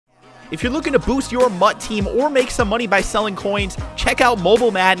If you're looking to boost your MUT team or make some money by selling coins, check out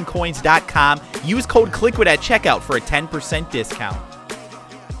mobilemaddencoins.com. Use code Kliquid at checkout for a 10% discount.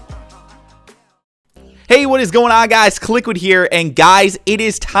 Hey, what is going on, guys? Kliquid here, and guys, it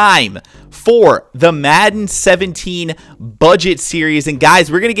is time for the Madden 17 budget series. And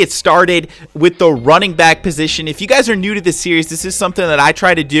guys, we're going to get started with the running back position. If you guys are new to this series, this is something that I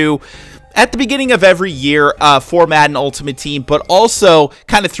try to do at the beginning of every year for Madden Ultimate Team, but also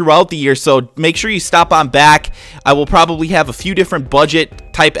kind of throughout the year. So make sure you stop on back. I will probably have a few different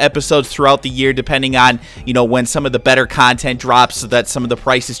budget type episodes throughout the year, depending on, you know, when some of the better content drops, so that some of the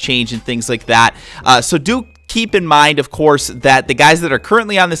prices change and things like that. So do keep in mind, of course, that the guys that are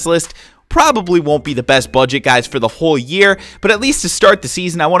currently on this list probably won't be the best budget guys for the whole year, but at least to start the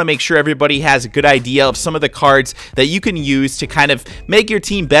season, I want to make sure everybody has a good idea of some of the cards that you can use to kind of make your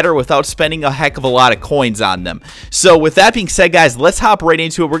team better without spending a heck of a lot of coins on them. So with that being said, guys, let's hop right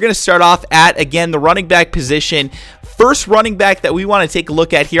into it. We're going to start off at, again, the running back position. First running back that we want to take a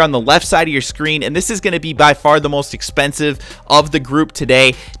look at here on the left side of your screen, and this is going to be by far the most expensive of the group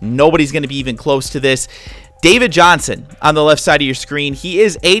today. Nobody's going to be even close to this. David Johnson on the left side of your screen. He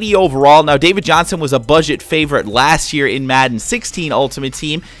is 80 overall. Now, David Johnson was a budget favorite last year in Madden 16 Ultimate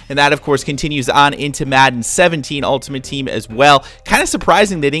Team, and that, of course, continues on into Madden 17 Ultimate Team as well. Kind of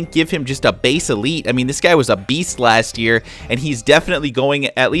surprising they didn't give him just a base elite. I mean, this guy was a beast last year, and he's definitely going,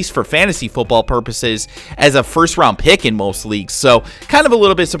 at least for fantasy football purposes, as a first-round pick in most leagues. So, kind of a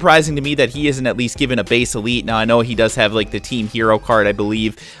little bit surprising to me that he isn't at least given a base elite. Now, I know he does have, like, the Team Hero card, I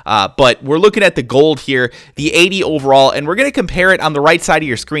believe, but we're looking at the gold here, the 80 overall, and we're going to compare it on the right side of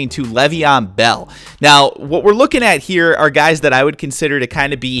your screen to Le'Veon Bell. Now, what we're looking at here are guys that I would consider to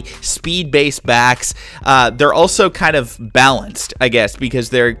kind of be speed-based backs. They're also kind of balanced, I guess, because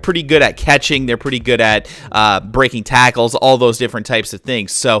they're pretty good at catching, they're pretty good at breaking tackles, all those different types of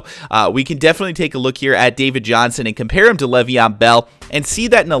things. So we can definitely take a look here at David Johnson and compare him to Le'Veon Bell and see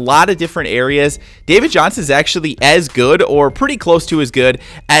that in a lot of different areas, David Johnson is actually as good or pretty close to as good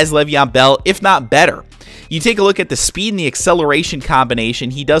as Le'Veon Bell, if not better. You take a look at the speed and the acceleration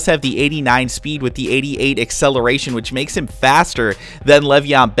combination. He does have the 89 speed with the 88 acceleration, which makes him faster than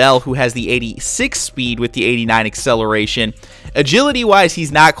Le'Veon Bell, who has the 86 speed with the 89 acceleration. Agility-wise,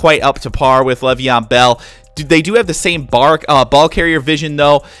 he's not quite up to par with Le'Veon Bell. They do have the same ball carrier vision,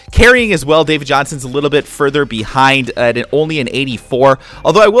 though. Carrying as well, David Johnson's a little bit further behind at only an 84.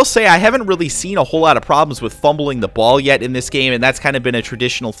 Although I will say I haven't really seen a whole lot of problems with fumbling the ball yet in this game, and that's kind of been a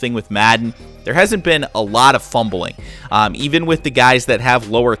traditional thing with Madden. There hasn't been a lot of fumbling. Even with the guys that have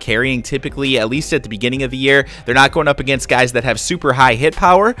lower carrying, typically, at least at the beginning of the year, they're not going up against guys that have super high hit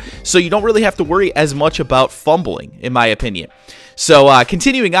power, so you don't really have to worry as much about fumbling, in my opinion. So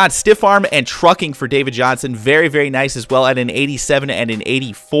continuing on, stiff arm and trucking for David Johnson, very, very nice as well at an 87 and an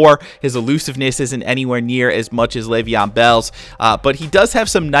 84. His elusiveness isn't anywhere near as much as Le'Veon Bell's, but he does have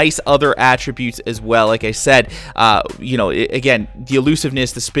some nice other attributes as well. Like I said, you know, again, the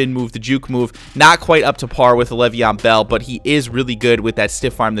elusiveness, the spin move, the juke move, not quite up to par with Le'Veon Bell, but he is really good with that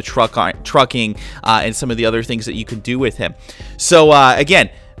stiff arm, the trucking, and some of the other things that you can do with him. So again,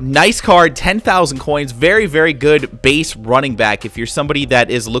 nice card, 10,000 coins, very, very good base running back. If you're somebody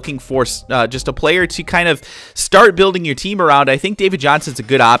that is looking for just a player to kind of start building your team around, I think David Johnson's a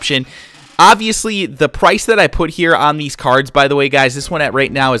good option. Obviously, the price that I put here on these cards, by the way, guys, this one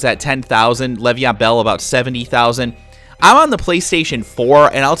right now is at 10,000, Le'Veon Bell about 70,000. I'm on the PlayStation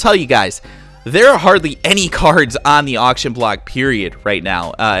 4, and I'll tell you guys, there are hardly any cards on the auction block, period, right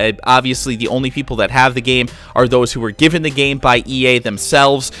now. Obviously, the only people that have the game are those who were given the game by EA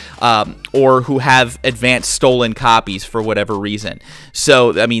themselves, or who have advanced stolen copies for whatever reason.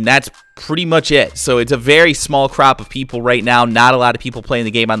 So, I mean, that's pretty much it. So it's a very small crop of people right now. Not a lot of people playing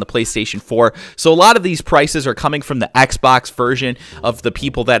the game on the PlayStation 4. So a lot of these prices are coming from the Xbox version of the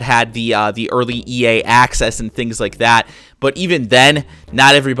people that had the early EA access and things like that. But even then,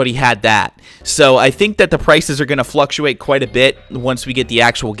 not everybody had that. So I think that the prices are going to fluctuate quite a bit once we get the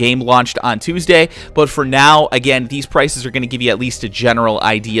actual game launched on Tuesday. But for now, again, these prices are going to give you at least a general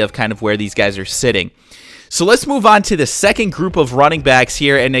idea of kind of where these guys are sitting. So let's move on to the second group of running backs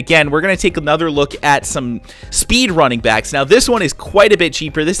here. And again, we're going to take another look at some speed running backs. Now, this one is quite a bit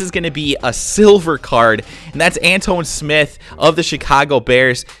cheaper. This is going to be a silver card, and that's Antoine Smith of the Chicago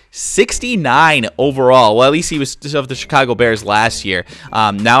Bears. 69 overall. Well, at least he was of the Chicago Bears last year.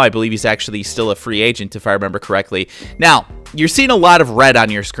 Now I believe he's actually still a free agent, if I remember correctly. Now, you're seeing a lot of red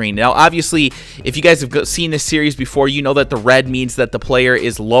on your screen. Now, obviously, if you guys have seen this series before, you know that the red means that the player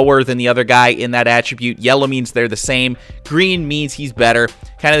is lower than the other guy in that attribute. Yellow means they're the same. Green means he's better.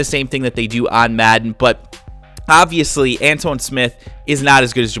 Kind of the same thing that they do on Madden, but Obviously, Antoine Smith is not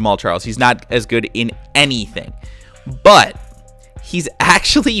as good as Jamal Charles. He's not as good in anything. But he's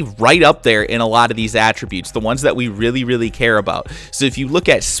actually right up there in a lot of these attributes, the ones that we really, really care about. So if you look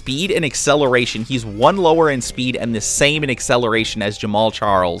at speed and acceleration, he's one lower in speed and the same in acceleration as Jamal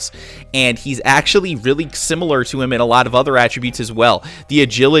Charles. And he's actually really similar to him in a lot of other attributes as well. The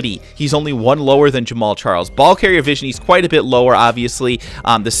agility, he's only one lower than Jamal Charles. Ball carrier vision, he's quite a bit lower, obviously.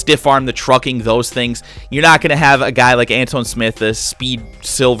 The stiff arm, the trucking, those things. You're not going to have a guy like Antoine Smith, the speed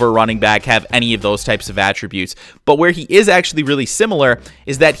silver running back, have any of those types of attributes. But where he is actually really similar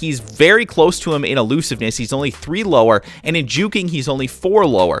is that he's very close to him in elusiveness. He's only 3 lower, and in juking, he's only 4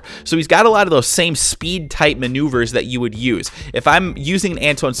 lower. So he's got a lot of those same speed type maneuvers that you would use. If I'm using an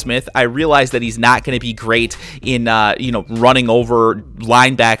Antoine Smith, I realize that he's not going to be great in running over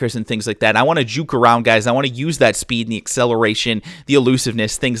linebackers and things like that. I want to juke around guys. I want to use that speed and the acceleration, the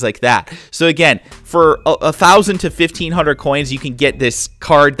elusiveness, things like that. So again, for 1,000 to 1,500 coins, you can get this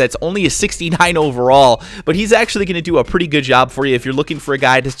card that's only a 69 overall, but he's actually going to do a pretty good job for you if you're looking for a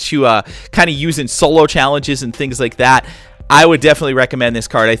guy to kind of use in solo challenges and things like that. I would definitely recommend this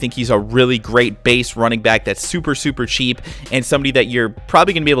card. I think he's a really great base running back that's super, super cheap and somebody that you're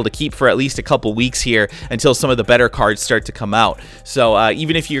probably going to be able to keep for at least a couple weeks here until some of the better cards start to come out. So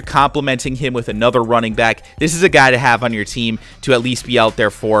even if you're complementing him with another running back, this is a guy to have on your team to at least be out there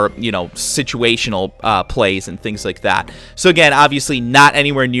for, situational plays and things like that. So again, obviously not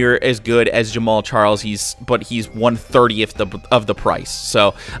anywhere near as good as Jamal Charles, but he's 1/30th of the price.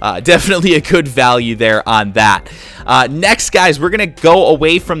 So definitely a good value there on that. Next, guys, we're going to go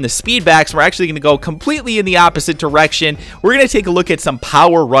away from the speed backs. We're actually going to go completely in the opposite direction. We're going to take a look at some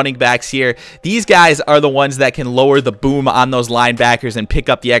power running backs here. These guys are the ones that can lower the boom on those linebackers and pick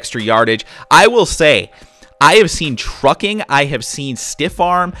up the extra yardage. I will say, I have seen trucking, I have seen stiff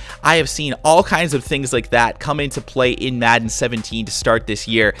arm, I have seen all kinds of things like that come into play in Madden 17 to start this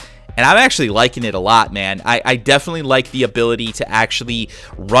year. And I'm actually liking it a lot, man. I definitely like the ability to actually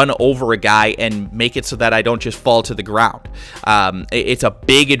run over a guy and make it so that I don't just fall to the ground. It's a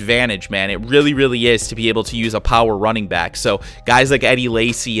big advantage, man. It really, really is to be able to use a power running back. So guys like Eddie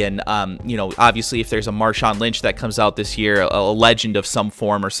Lacy and, obviously if there's a Marshawn Lynch that comes out this year, a legend of some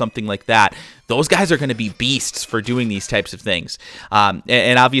form or something like that, those guys are going to be beasts for doing these types of things.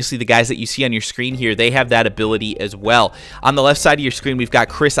 And obviously the guys that you see on your screen here, they have that ability as well. On the left side of your screen, we've got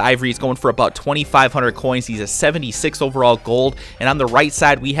Chris Ivory. He's going for about 2,500 coins. He's a 76 overall gold. And on the right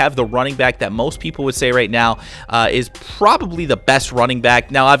side, we have the running back that most people would say right now is probably the best running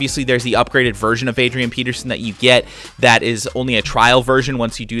back. Now, obviously, there's the upgraded version of Adrian Peterson that you get that is only a trial version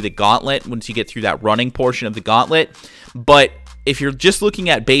once you do the gauntlet, once you get through that running portion of the gauntlet. But if you're just looking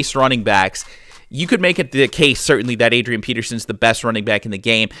at base running backs, you could make it the case, certainly, that Adrian Peterson's the best running back in the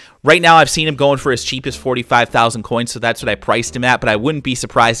game. Right now, I've seen him going for as cheap as 45,000 coins, so that's what I priced him at, but I wouldn't be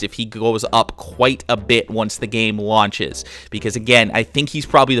surprised if he goes up quite a bit once the game launches, because, again, I think he's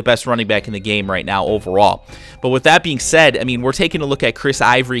probably the best running back in the game right now overall. But with that being said, I mean, we're taking a look at Chris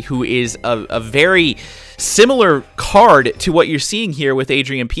Ivory, who is a very similar card to what you're seeing here with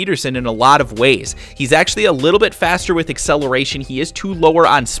Adrian Peterson in a lot of ways. He's actually a little bit faster with acceleration. He is 2 lower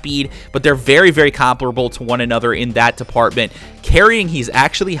on speed, but they're very, very comparable to one another in that department. Carrying, he's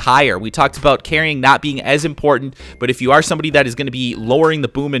actually higher. We talked about carrying not being as important, but if you are somebody that is going to be lowering the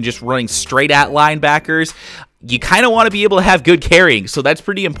boom and just running straight at linebackers, you kind of want to be able to have good carrying. So that's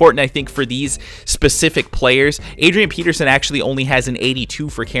pretty important, I think, for these specific players. Adrian Peterson actually only has an 82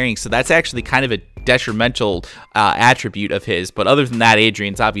 for carrying, so that's actually kind of a detrimental attribute of his. But other than that,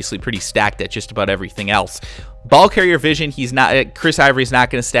 Adrian's obviously pretty stacked at just about everything else. Ball carrier vision, he's not. Chris Ivory's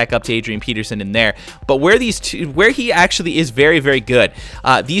not going to stack up to Adrian Peterson in there. But where he actually is very, very good,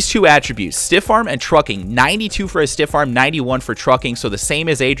 these two attributes, stiff arm and trucking, 92 for his stiff arm, 91 for trucking, so the same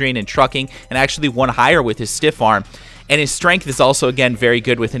as Adrian in trucking, and actually one higher with his stiff arm. And his strength is also, again, very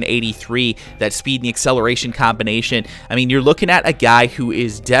good with an 83, that speed and the acceleration combination. I mean, you're looking at a guy who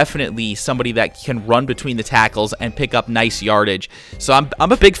is definitely somebody that can run between the tackles and pick up nice yardage. So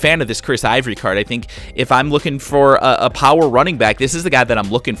I'm a big fan of this Chris Ivory card. I think if I'm looking for a power running back, this is the guy that I'm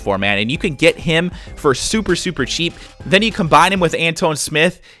looking for, man. And you can get him for super, super cheap. Then you combine him with Antoine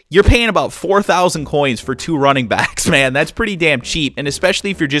Smith, you're paying about 4,000 coins for 2 running backs, man. That's pretty damn cheap. And especially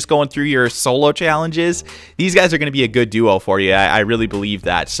if you're just going through your solo challenges, these guys are going to be a good duo for you. I really believe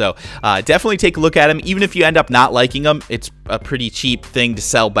that. So definitely take a look at them. Even if you end up not liking them, it's a pretty cheap thing to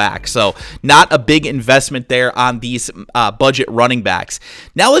sell back. So not a big investment there on these budget running backs.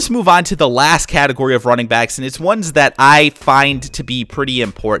 Now let's move on to the last category of running backs, and it's ones that I find to be pretty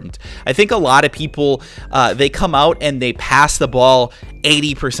important. I think a lot of people, they come out and they pass the ball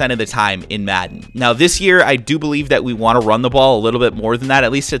 80% 90% of the time in Madden. Now, this year, I do believe that we want to run the ball a little bit more than that,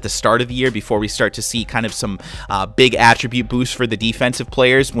 at least at the start of the year, before we start to see kind of some big attribute boosts for the defensive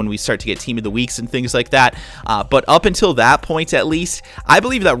players when we start to get Team of the Weeks and things like that. But up until that point, at least, I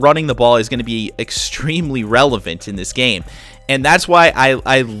believe that running the ball is going to be extremely relevant in this game. And that's why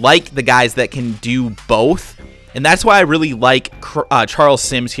I like the guys that can do both. And that's why I really like Charles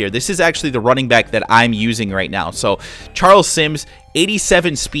Sims here. This is actually the running back that I'm using right now. So Charles Sims,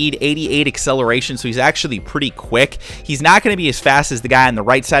 87 speed, 88 acceleration, so he's actually pretty quick. He's not going to be as fast as the guy on the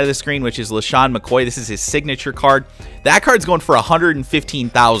right side of the screen, which is LaShawn McCoy. This is his signature card. That card's going for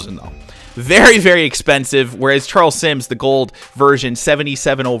 $115,000 though. Very, very expensive, whereas Charles Sims, the gold version,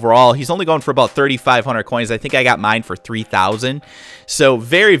 77 overall, he's only going for about 3,500 coins. I think I got mine for 3,000. So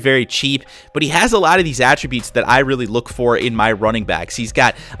very, very cheap, but he has a lot of these attributes that I really look for in my running backs. He's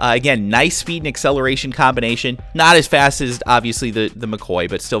got, again, nice speed and acceleration combination. Not as fast as, obviously, the McCoy,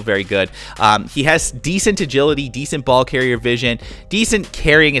 but still very good. He has decent agility, decent ball carrier vision, decent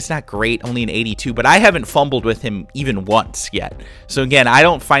carrying. It's not great, only an 82, but I haven't fumbled with him even once yet. So, again, I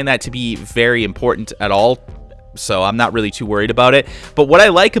don't find that to be very important at all. So I'm not really too worried about it. But what I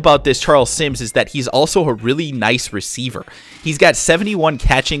like about this Charles Sims is that he's also a really nice receiver. He's got 71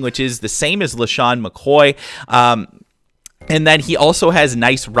 catching, which is the same as LaShawn McCoy. And then he also has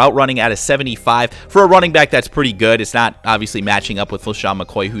nice route running at a 75. For a running back, that's pretty good. It's not obviously matching up with LaShawn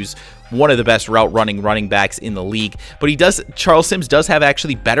McCoy, who's one of the best route running backs in the league. But Charles Sims does have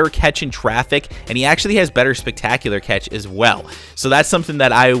actually better catch in traffic, and he actually has better spectacular catch as well. So that's something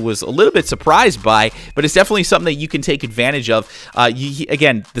that I was a little bit surprised by, but it's definitely something that you can take advantage of.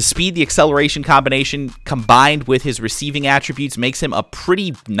 Again, the speed, the acceleration combination combined with his receiving attributes makes him a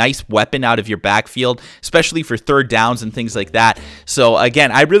pretty nice weapon out of your backfield, especially for third downs and things like that. So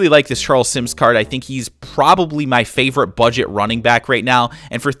again, I really like this Charles Sims card. I think he's probably my favorite budget running back right now,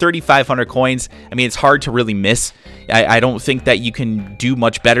 and for 3,500 coins, I mean, it's hard to really miss. I don't think that you can do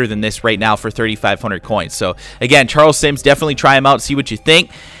much better than this right now for 3,500 coins. So again, Charles Sims, definitely try him out, see what you think.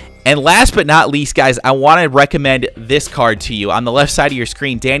 And last but not least, guys, I want to recommend this card to you. On the left side of your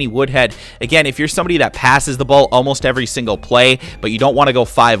screen, Danny Woodhead. Again, if you're somebody that passes the ball almost every single play, but you don't want to go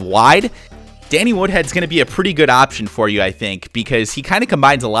 5 wide, Danny Woodhead's going to be a pretty good option for you, I think, because he kind of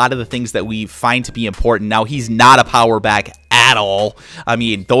combines a lot of the things that we find to be important. Now, he's not a power back at all. I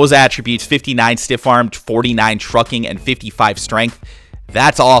mean, those attributes, 59 stiff armed, 49 trucking, and 55 strength,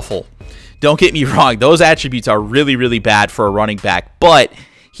 that's awful. Don't get me wrong. Those attributes are really, really bad for a running back, but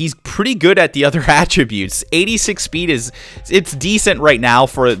he's pretty good at the other attributes. 86 speed it's decent right now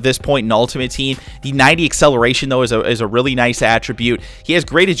for this point in Ultimate Team. The 90 acceleration, though, is a really nice attribute. He has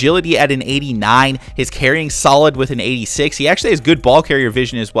great agility at an 89. His carrying solid with an 86. He actually has good ball carrier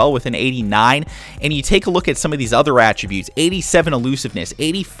vision as well with an 89. And you take a look at some of these other attributes. 87 elusiveness,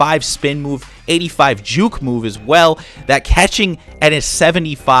 85 spin move, 85 juke move as well. That catching at a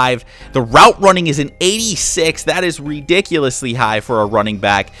 75. The route running is an 86. That is ridiculously high for a running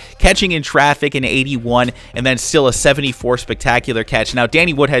back. Catching in traffic in 81, and then still a 74 spectacular catch. Now,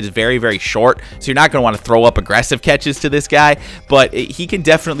 Danny Woodhead is very, very short, so you're not going to want to throw up aggressive catches to this guy, but he can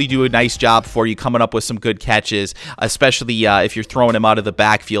definitely do a nice job for you coming up with some good catches, especially if you're throwing him out of the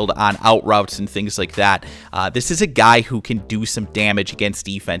backfield on out routes and things like that. This is a guy who can do some damage against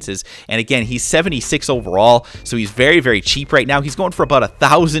defenses, and again, he's 76 overall, so he's very, very cheap right now. He's going for about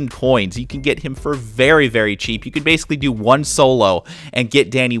 1,000 coins. You can get him for very, very cheap. You can basically do one solo and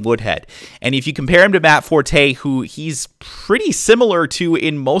get Danny Woodhead. And if you compare him to Matt Forte, who he's pretty similar to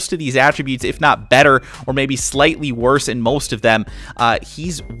in most of these attributes, if not better, or maybe slightly worse in most of them,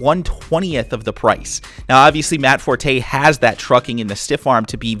 he's 1/20th of the price. Now, obviously, Matt Forte has that trucking and the stiff arm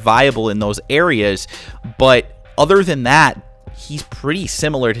to be viable in those areas, but other than that, he's pretty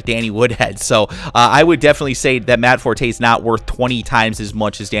similar to Danny Woodhead. So I would definitely say that Matt Forte is not worth 20 times as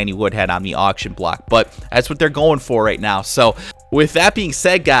much as Danny Woodhead on the auction block, but that's what they're going for right now. So with that being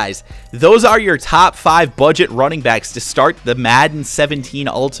said, guys, those are your top 5 budget running backs to start the Madden 17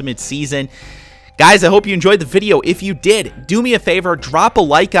 Ultimate Season. Guys, I hope you enjoyed the video. If you did, do me a favor, drop a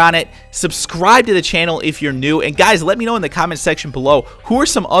like on it, subscribe to the channel if you're new, and guys, let me know in the comment section below, who are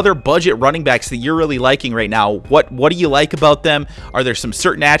some other budget running backs that you're really liking right now? What do you like about them? Are there some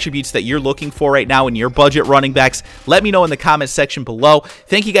certain attributes that you're looking for right now in your budget running backs? Let me know in the comment section below.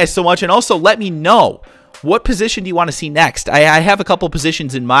 Thank you guys so much, and also let me know, what position do you want to see next? I have a couple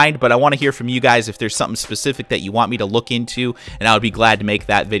positions in mind, but I want to hear from you guys if there's something specific that you want me to look into, and I would be glad to make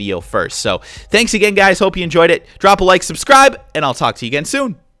that video first. So thanks again, guys. Hope you enjoyed it. Drop a like, subscribe, and I'll talk to you again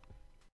soon.